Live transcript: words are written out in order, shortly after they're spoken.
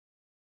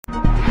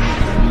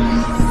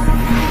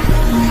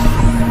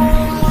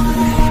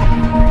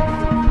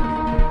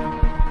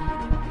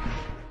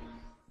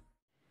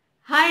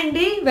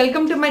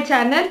Welcome to my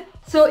channel.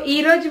 So ఈ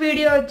రోజు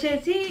video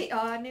వచ్చేసి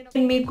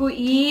నేను మీకు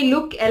ఈ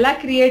లుక్ ఎలా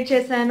క్రియేట్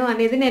చేశాను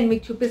అనేది నేను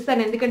మీకు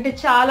చూపిస్తాను. ఎందుకంటే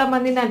చాలా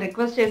మంది నన్ను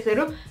రిక్వెస్ట్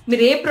చేశారు,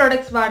 మీరు ఏ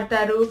ప్రొడక్ట్స్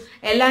వాడతారు,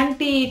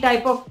 ఎలాంటి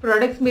టైప్ ఆఫ్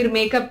ప్రొడక్ట్స్ మీరు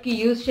మేకప్కి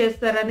యూజ్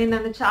చేస్తారని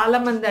నన్ను చాలా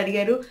మంది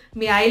అడిగారు.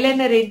 మీ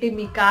ఐలైనర్ ఏంటి,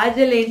 మీ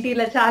కాజల్ ఏంటి,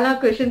 ఇలా చాలా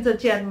క్వశ్చన్స్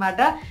వచ్చాయి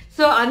అనమాట.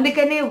 సో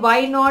అందుకని వై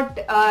నాట్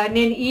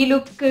నేను ఈ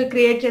లుక్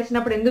క్రియేట్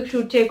చేసినప్పుడు ఎందుకు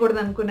షూట్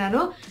చేయకూడదు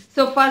అనుకున్నాను.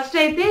 సో ఫస్ట్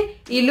అయితే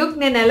ఈ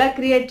లుక్ నేను ఎలా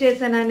క్రియేట్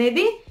చేశాను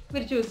అనేది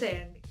మీరు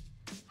చూసేయండి.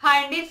 హాయ్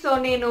అండి. సో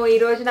నేను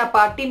ఈరోజు నా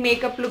పార్టీ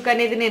మేకప్ లుక్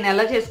అనేది నేను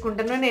ఎలా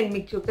చేసుకుంటానో నేను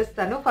మీకు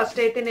చూపిస్తాను. ఫస్ట్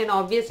అయితే నేను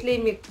ఆబ్వియస్లీ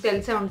మీకు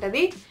తెలిసే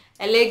ఉంటుంది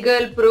LA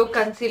Girl Pro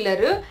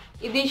కన్సీలర్.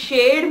 ఇది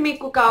షేడ్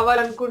మీకు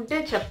కావాలనుకుంటే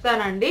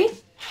చెప్తానండి.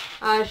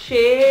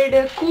 షేడ్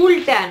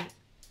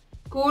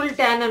కూల్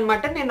ట్యాన్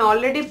అనమాట. నేను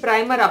ఆల్రెడీ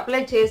ప్రైమర్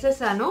అప్లై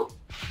చేసేసాను.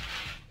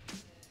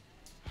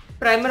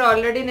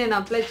 నేను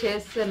అప్లై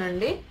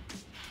చేస్తానండి.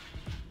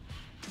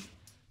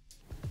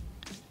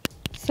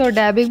 సో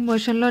డాబింగ్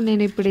మోషన్లో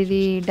నేను ఇప్పుడు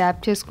ఇది డాబ్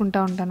చేసుకుంటూ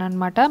ఉంటాను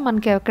అనమాట.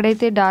 మనకి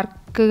ఎక్కడైతే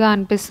డార్క్గా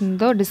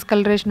అనిపిస్తుందో,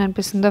 డిస్కలరేషన్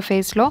అనిపిస్తుందో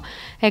ఫేస్లో,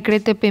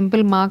 ఎక్కడైతే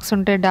పింపుల్ మార్క్స్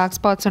ఉంటాయి, డార్క్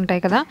స్పాట్స్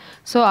ఉంటాయి కదా,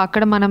 సో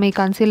అక్కడ మనం ఈ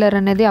కన్సీలర్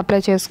అనేది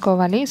అప్లై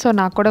చేసుకోవాలి. సో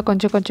నాకు కూడా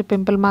కొంచెం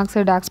పింపుల్ మార్క్స్,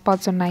 డార్క్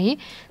స్పాట్స్ ఉన్నాయి.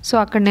 సో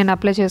అక్కడ నేను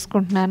అప్లై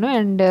చేసుకుంటున్నాను.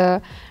 అండ్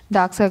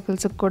డార్క్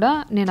సర్కిల్స్కి కూడా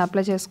నేను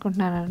అప్లై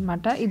చేసుకుంటున్నాను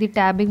అనమాట. ఇది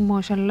ట్యాబింగ్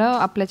మోషన్లో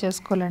అప్లై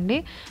చేసుకోవాలండి.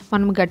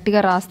 మనం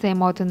గట్టిగా రాస్తే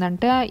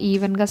ఏమవుతుందంటే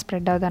ఈవెన్గా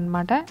స్ప్రెడ్ అవుతుంది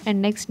అనమాట.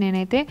 అండ్ నెక్స్ట్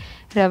నేనైతే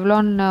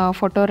రెవ్లాన్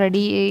ఫోటో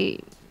రెడీ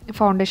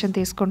ఫౌండేషన్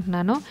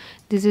తీసుకుంటున్నాను.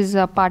 This is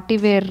party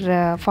wear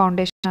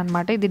foundation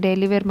అనమాట. ఇది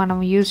డైలీ వేర్ మనం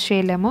యూజ్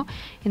చేయలేము,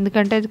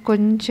 ఎందుకంటే అది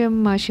కొంచెం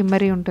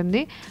షిమ్మరీ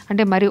ఉంటుంది.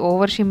 అంటే మరి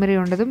ఓవర్ షిమ్మరీ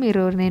ఉండదు.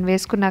 నేను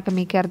వేసుకున్నాక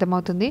మీకే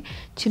అర్థమవుతుంది.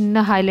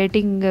 చిన్న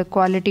హైలైటింగ్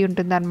క్వాలిటీ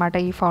ఉంటుంది అనమాట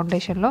ఈ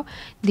ఫౌండేషన్లో.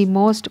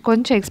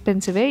 కొంచెం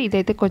ఎక్స్పెన్సివే.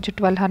 ఇదైతే కొంచెం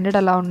 1200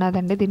 అలా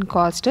ఉన్నదండి దీని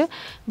కాస్ట్.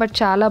 బట్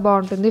చాలా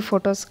బాగుంటుంది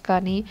ఫొటోస్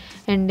కానీ,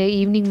 అండ్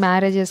ఈవినింగ్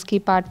మ్యారేజెస్కి,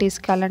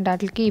 పార్టీస్కి, అలాంటి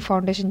వాటికి ఈ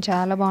ఫౌండేషన్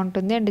చాలా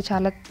బాగుంటుంది. అండ్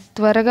చాలా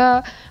త్వరగా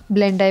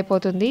బ్లెండ్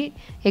అయిపోతుంది,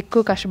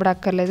 ఎక్కువ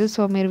కష్టపడక్కర్లేదు.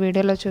 సో మీరు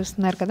వీడియోలో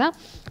చూస్తున్నారు కదా,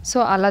 సో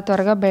అలా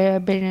త్వరగా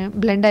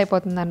బ్లెండ్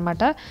అయిపోతుంది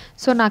అనమాట.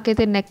 సో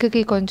నాకైతే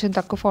నెక్కి కొంచెం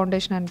తక్కువ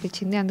ఫౌండేషన్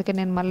అనిపించింది, అందుకే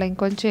నేను మళ్ళీ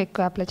ఇంకొంచెం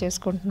ఎక్కువ అప్లై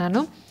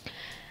చేసుకుంటున్నాను.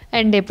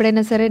 అండ్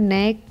ఎప్పుడైనా సరే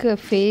నెక్,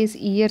 ఫేస్,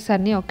 ఇయర్స్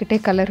అన్నీ ఒకటే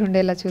కలర్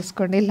ఉండేలా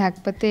చూసుకోండి,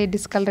 లేకపోతే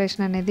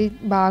డిస్కలరేషన్ అనేది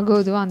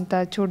బాగోదు అంత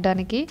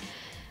చూడ్డానికి.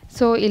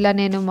 సో ఇలా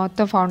నేను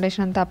మొత్తం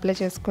ఫౌండేషన్ అంతా అప్లై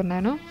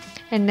చేసుకున్నాను.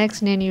 అండ్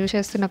నెక్స్ట్ నేను యూజ్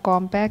చేస్తున్న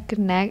compact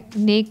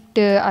naked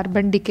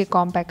urban decay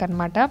compact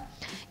అనమాట.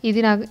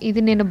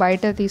 ఇది నేను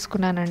బయట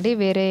తీసుకున్నానండి,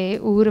 వేరే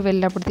ఊరు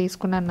వెళ్ళినప్పుడు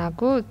తీసుకున్నాను.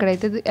 నాకు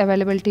ఇక్కడైతే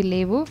అవైలబిలిటీ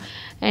లేవు,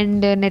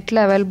 అండ్ నెట్లో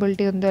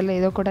అవైలబిలిటీ ఉందో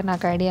లేదో కూడా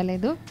నాకు ఐడియా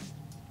లేదు.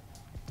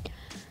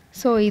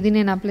 సో ఇది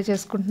నేను అప్లై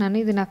చేసుకుంటున్నాను.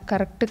 ఇది నాకు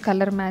కరెక్ట్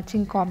కలర్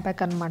మ్యాచింగ్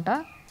కాంపాక్ట్ అనమాట.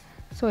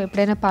 సో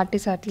ఎప్పుడైనా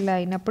పార్టీస్ అట్లా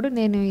అయినప్పుడు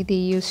నేను ఇది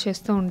యూస్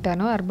చేస్తూ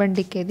ఉంటాను. అర్బన్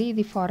డికేది,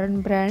 ఇది ఫారెన్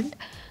బ్రాండ్.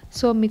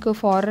 సో మీకు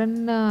ఫారెన్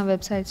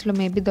వెబ్సైట్స్లో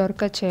మేబీ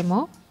దొరకచ్చేమో.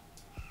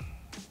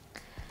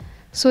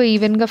 సో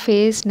ఈవెన్గా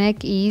ఫేస్,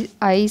 నెక్,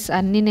 ఐస్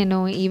అన్నీ నేను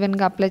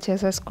ఈవెన్గా అప్లై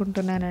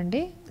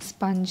చేసేసుకుంటున్నానండి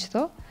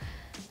స్పంజ్తో.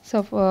 సో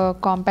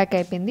కాంపాక్ట్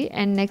అయిపోయింది.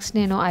 అండ్ నెక్స్ట్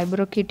నేను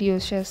ఐబ్రో కిట్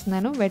యూస్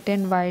చేస్తున్నాను, వెట్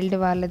అండ్ వైల్డ్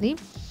వాళ్ళది.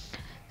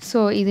 సో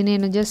ఇది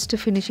నేను జస్ట్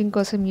ఫినిషింగ్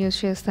కోసం యూజ్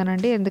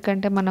చేస్తానండి,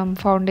 ఎందుకంటే మనం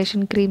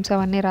ఫౌండేషన్, క్రీమ్స్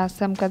అవన్నీ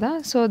రాస్తాం కదా,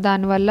 సో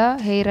దానివల్ల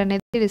హెయిర్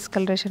అనేది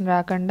డిస్కలరేషన్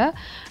రాకుండా,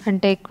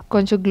 అంటే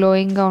కొంచెం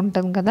గ్లోయింగ్గా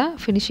ఉంటుంది కదా,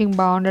 ఫినిషింగ్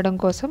బాగుండడం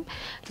కోసం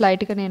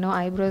లైట్గా నేను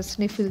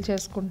ఐబ్రోస్ని ఫిల్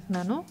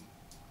చేసుకుంటున్నాను.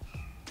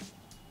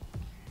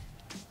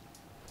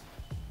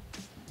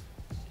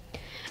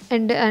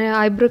 అండ్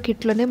ఐబ్రో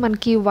కిట్లోనే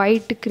మనకి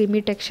వైట్ క్రీమీ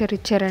టెక్స్చర్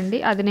ఇచ్చారండి.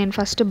 అది నేను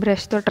ఫస్ట్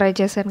బ్రష్తో ట్రై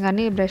చేశాను,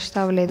 కానీ బ్రష్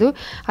అవ్వలేదు,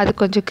 అది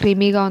కొంచెం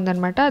క్రీమీగా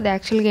ఉందనమాట. అది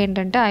యాక్చువల్గా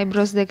ఏంటంటే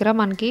ఐబ్రోస్ దగ్గర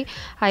మనకి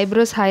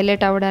ఐబ్రోస్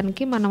హైలైట్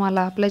అవ్వడానికి మనం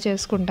అలా అప్లై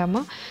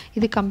చేసుకుంటాము.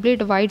 ఇది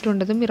కంప్లీట్ వైట్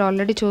ఉండదు, మీరు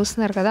ఆల్రెడీ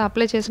చూస్తున్నారు కదా,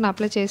 అప్లై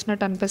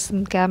చేసినట్టు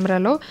అనిపిస్తుంది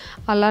కెమెరాలో,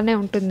 అలానే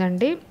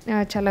ఉంటుందండి.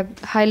 చాలా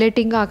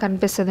హైలైటింగ్గా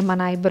కనిపిస్తుంది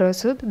మన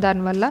ఐబ్రోస్.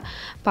 దానివల్ల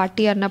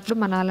పార్టీ అన్నప్పుడు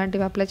మనం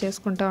అలాంటివి అప్లై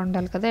చేసుకుంటూ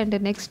ఉండాలి కదా. అండ్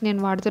నెక్స్ట్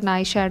నేను వాడుతున్న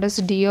ఐ షాడోస్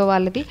డియో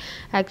వాళ్ళది.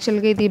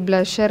 యాక్చువల్గా ఇది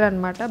బ్లషర్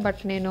అనమాట,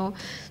 బట్ నేను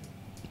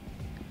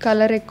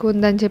కలర్ ఎక్కువ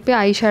ఉందని చెప్పి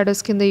ఐ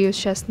షాడోస్ కింద యూజ్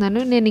చేస్తున్నాను.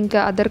 నేను ఇంకా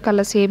అదర్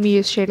కలర్స్ ఏమీ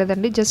యూజ్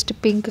చేయలేదండి, జస్ట్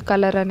పింక్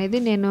కలర్ అనేది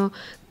నేను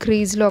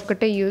క్రీజ్లో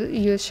ఒకటే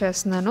యూజ్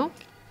చేస్తున్నాను.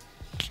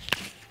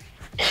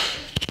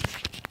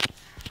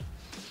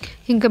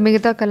 ఇంకా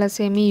మిగతా కలర్స్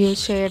ఏమీ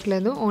యూజ్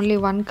చేయట్లేదు, ఓన్లీ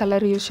వన్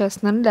కలర్ యూజ్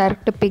చేస్తున్నాను,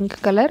 డైరెక్ట్ పింక్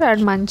కలర్.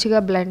 అండ్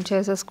మంచిగా బ్లెండ్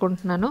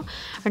చేసేసుకుంటున్నాను,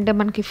 అంటే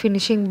మనకి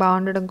ఫినిషింగ్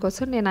బాగుండడం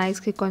కోసం నేను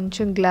ఐస్కి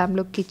కొంచెం గ్లామ్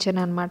లుక్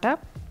ఇచ్చాను అనమాట.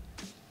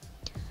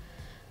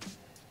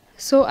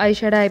 సో ఐ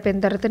షాడో అయిపోయిన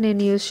తర్వాత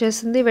నేను యూజ్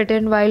చేసింది వెట్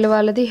అండ్ వైల్డ్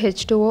వాళ్ళది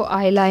H2O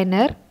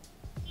ఐలైనర్.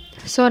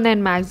 సో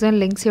నేను మ్యాక్సిమం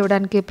లింక్స్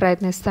ఇవ్వడానికి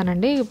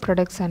ప్రయత్నిస్తానండి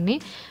ప్రొడక్ట్స్ అన్నీ.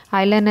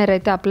 ఐలైనర్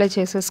అయితే అప్లై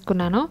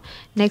చేసేసుకున్నాను.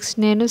 నెక్స్ట్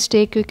నేను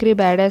స్టే క్విక్రీ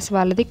బ్యాడాస్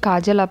వాళ్ళది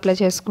కాజల్ అప్లై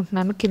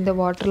చేసుకుంటున్నాను కింద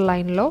వాటర్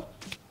లైన్లో.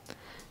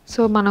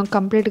 సో మనం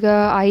కంప్లీట్గా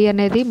ఐ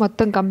అనేది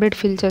మొత్తం కంప్లీట్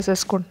ఫిల్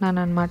చేసేసుకుంటున్నాను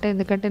అనమాట.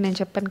 ఎందుకంటే నేను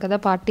చెప్పాను కదా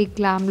పార్టీ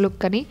గ్లామ్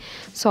లుక్ అని.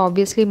 సో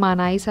ఆబ్వియస్లీ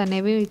మన ఐస్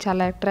అనేవి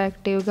చాలా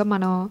అట్రాక్టివ్గా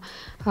మనం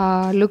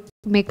లుక్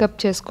మేకప్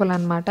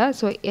చేసుకోవాలన్నమాట.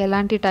 సో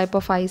ఎలాంటి టైప్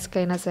ఆఫ్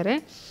ఐస్కైనా సరే.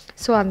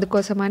 సో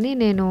అందుకోసమని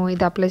నేను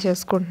ఇది అప్లై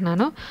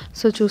చేసుకుంటున్నాను.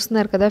 సో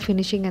చూస్తున్నారు కదా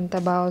ఫినిషింగ్ ఎంత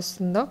బాగా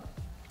వస్తుందో.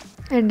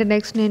 అండ్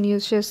నెక్స్ట్ నేను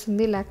యూజ్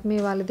చేస్తుంది లాక్మే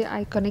వాళ్ళది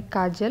ఐకానిక్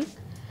కాజల్.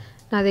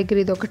 నా దగ్గర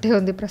ఇది ఒకటే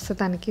ఉంది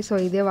ప్రస్తుతానికి. సో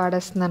ఇదే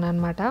వాడేస్తున్నాను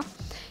అనమాట.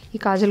 ఈ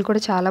కాజల్ కూడా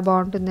చాలా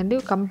బాగుంటుందండి.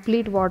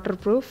 Complete water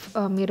proof.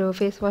 మీరు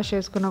ఫేస్ వాష్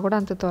చేసుకున్నా కూడా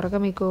అంత త్వరగా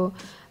మీకు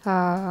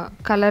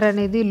కలర్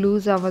అనేది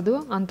లూజ్ అవ్వదు,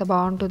 అంత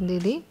బాగుంటుంది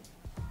ఇది.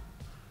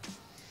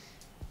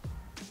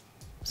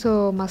 సో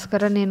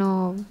మస్కరా నేను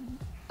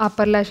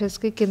అప్పర్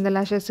ల్యాషెస్కి కింద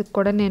ల్యాషెస్కి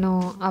కూడా నేను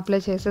అప్లై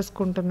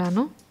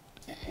చేసేసుకుంటున్నాను.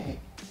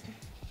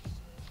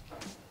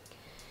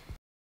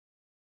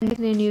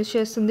 నేను యూజ్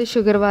చేస్తుంది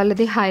షుగర్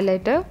వాళ్ళది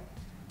హైలైటర్.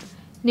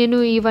 నేను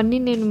ఇవన్నీ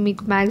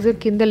మీకు మ్యాక్సిమం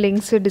కింద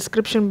లింక్స్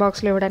డిస్క్రిప్షన్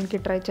బాక్స్లో ఇవ్వడానికి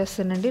ట్రై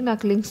చేస్తానండి.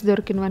 నాకు లింక్స్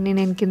దొరికినవన్నీ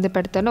నేను కింద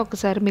పెడతాను.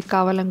 ఒకసారి మీకు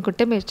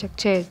కావాలనుకుంటే మీరు చెక్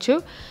చేయొచ్చు.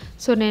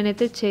 సో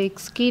నేనైతే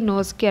చెక్స్కి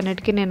నోస్కి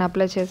అన్నిటికీ నేను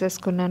అప్లై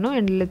చేసేసుకున్నాను.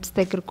 అండ్ లిప్స్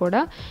దగ్గర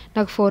కూడా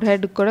నాకు ఫోర్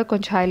హెడ్కి కూడా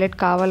కొంచెం హైలైట్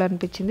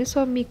కావాలనిపించింది. సో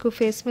మీకు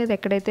ఫేస్ మీద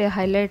ఎక్కడైతే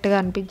హైలైట్గా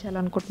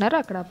అనిపించాలనుకుంటున్నారో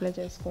అక్కడ అప్లై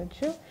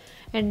చేసుకోవచ్చు.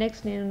 అండ్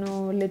నెక్స్ట్ నేను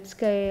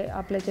లిప్స్కి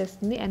అప్లై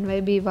చేస్తుంది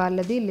ఎన్వైబి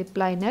వాళ్ళది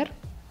లిప్ లైనర్.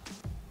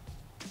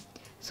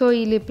 సో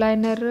ఈ లిప్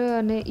లైనర్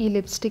అనే ఈ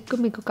లిప్స్టిక్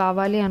మీకు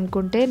కావాలి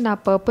అనుకుంటే నా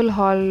పర్పుల్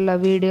హాల్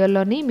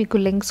వీడియోలోని మీకు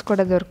లింక్స్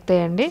కూడా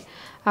దొరుకుతాయండి.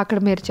 అక్కడ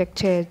మీరు చెక్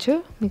చేయొచ్చు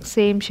మీకు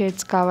సేమ్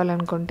షేడ్స్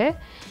కావాలనుకుంటే.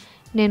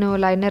 నేను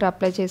లైనర్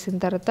అప్లై చేసిన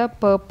తర్వాత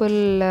పర్పుల్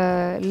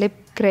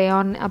లిప్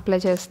క్రేయాన్ అప్లై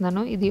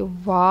చేస్తున్నాను. ఇది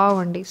వావ్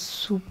అండి,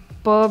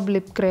 సూపర్బ్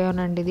లిప్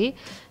క్రేయాన్ అండి. ఇది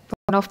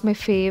వన్ ఆఫ్ మై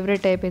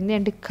ఫేవరెట్ అయిపోయింది.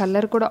 అంటే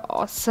కలర్ కూడా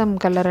ఆసమ్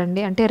కలర్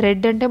అండి. అంటే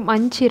రెడ్ అంటే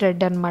మంచి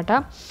రెడ్ అనమాట.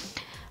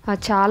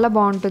 చాలా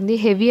బాగుంటుంది,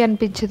 హెవీ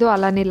అనిపించదు,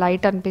 అలానే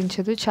లైట్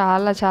అనిపించదు.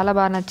 చాలా చాలా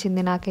బాగా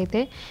నచ్చింది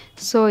నాకైతే.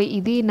 సో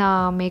ఇది నా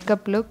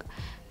మేకప్ లుక్.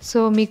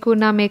 సో మీకు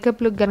నా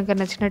మేకప్ లుక్ కనుక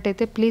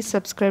నచ్చినట్టయితే please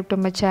subscribe to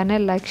my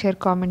channel, like, share,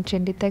 comment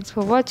చేయండి. Thanks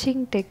for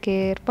watching. Take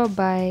care.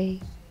 Bye.